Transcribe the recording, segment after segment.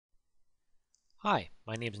Hi,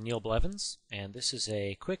 my name is Neil Blevins, and this is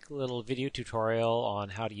a quick little video tutorial on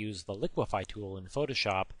how to use the Liquify tool in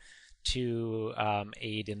Photoshop to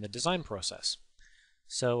aid in the design process.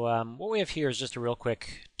 So what we have here is just a real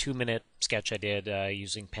quick 2-minute sketch I did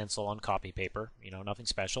using pencil on copy paper, nothing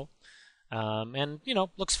special.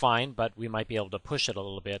 Looks fine, but we might be able to push it a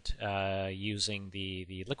little bit using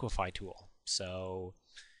the Liquify tool. So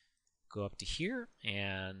go up to here,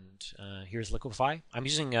 and here's Liquify. I'm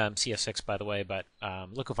using CS6, by the way, but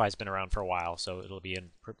Liquify's been around for a while, so it'll be in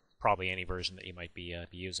probably any version that you might be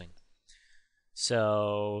using.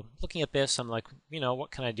 So looking at this, I'm like,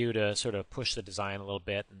 what can I do to sort of push the design a little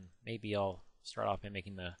bit? And maybe I'll start off by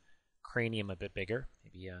making the cranium a bit bigger.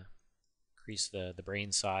 Maybe increase the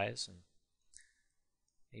brain size, and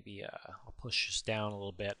maybe I'll push this down a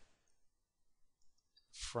little bit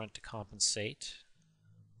front to compensate.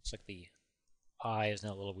 Looks like the eye is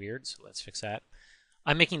now a little weird, so let's fix that.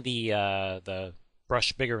 I'm making the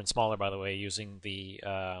brush bigger and smaller, by the way, using the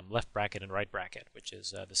left bracket and right bracket, which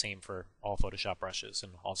is the same for all Photoshop brushes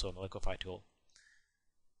and also in the Liquify tool.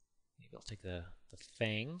 Maybe I'll take the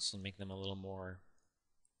fangs and make them a little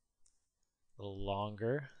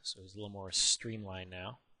longer, so it's a little more streamlined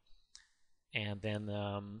now. And then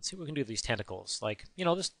see what we can do with these tentacles. Like,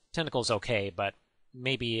 this tentacle is okay, but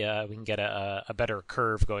maybe we can get a better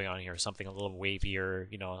curve going on here, something a little wavier,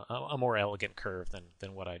 a more elegant curve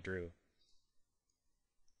than what I drew.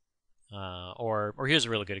 Or here's a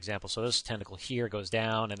really good example. So this tentacle here goes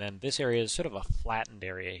down, and then this area is sort of a flattened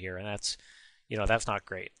area here, and that's not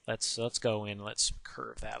great. Let's go in. Let's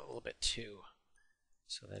curve that a little bit too,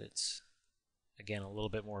 so that it's again a little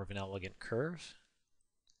bit more of an elegant curve.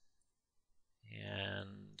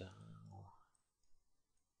 And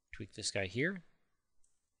tweak this guy here.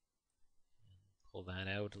 Pull that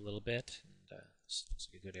out a little bit, and this looks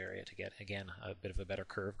like a good area to get, again, a bit of a better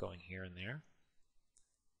curve going here and there.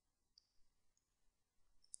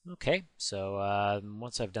 Okay, so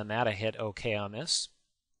once I've done that, I hit OK on this,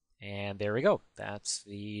 and there we go. That's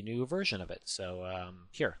the new version of it. So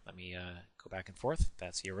here, let me go back and forth.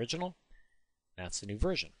 That's the original. That's the new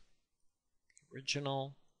version. The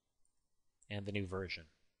original and the new version.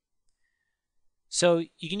 So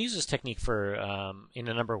you can use this technique for in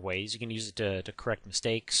a number of ways. You can use it to correct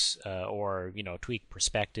mistakes or tweak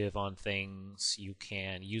perspective on things. You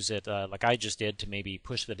can use it like I just did to maybe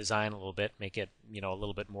push the design a little bit, make it a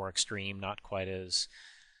little bit more extreme, not quite as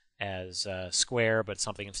square, but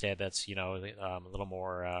something instead that's a little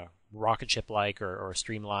more rocket ship like or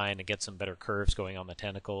streamlined, and get some better curves going on the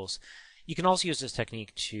tentacles. You can also use this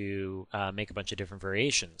technique to make a bunch of different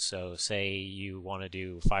variations. So say you want to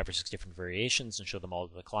do 5 or 6 different variations and show them all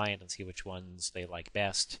to the client and see which ones they like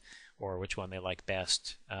best or which one they like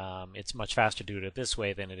best. It's much faster to do it this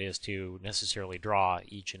way than it is to necessarily draw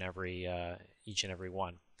each and every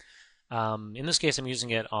one. In this case, I'm using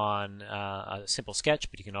it on a simple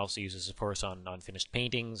sketch, but you can also use this, of course, on finished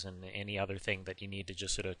paintings and any other thing that you need to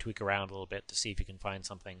just sort of tweak around a little bit to see if you can find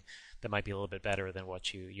something that might be a little bit better than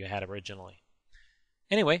what you had originally.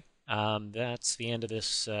 Anyway, that's the end of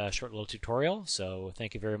this short little tutorial, so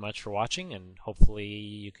thank you very much for watching, and hopefully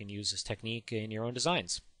you can use this technique in your own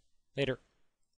designs. Later.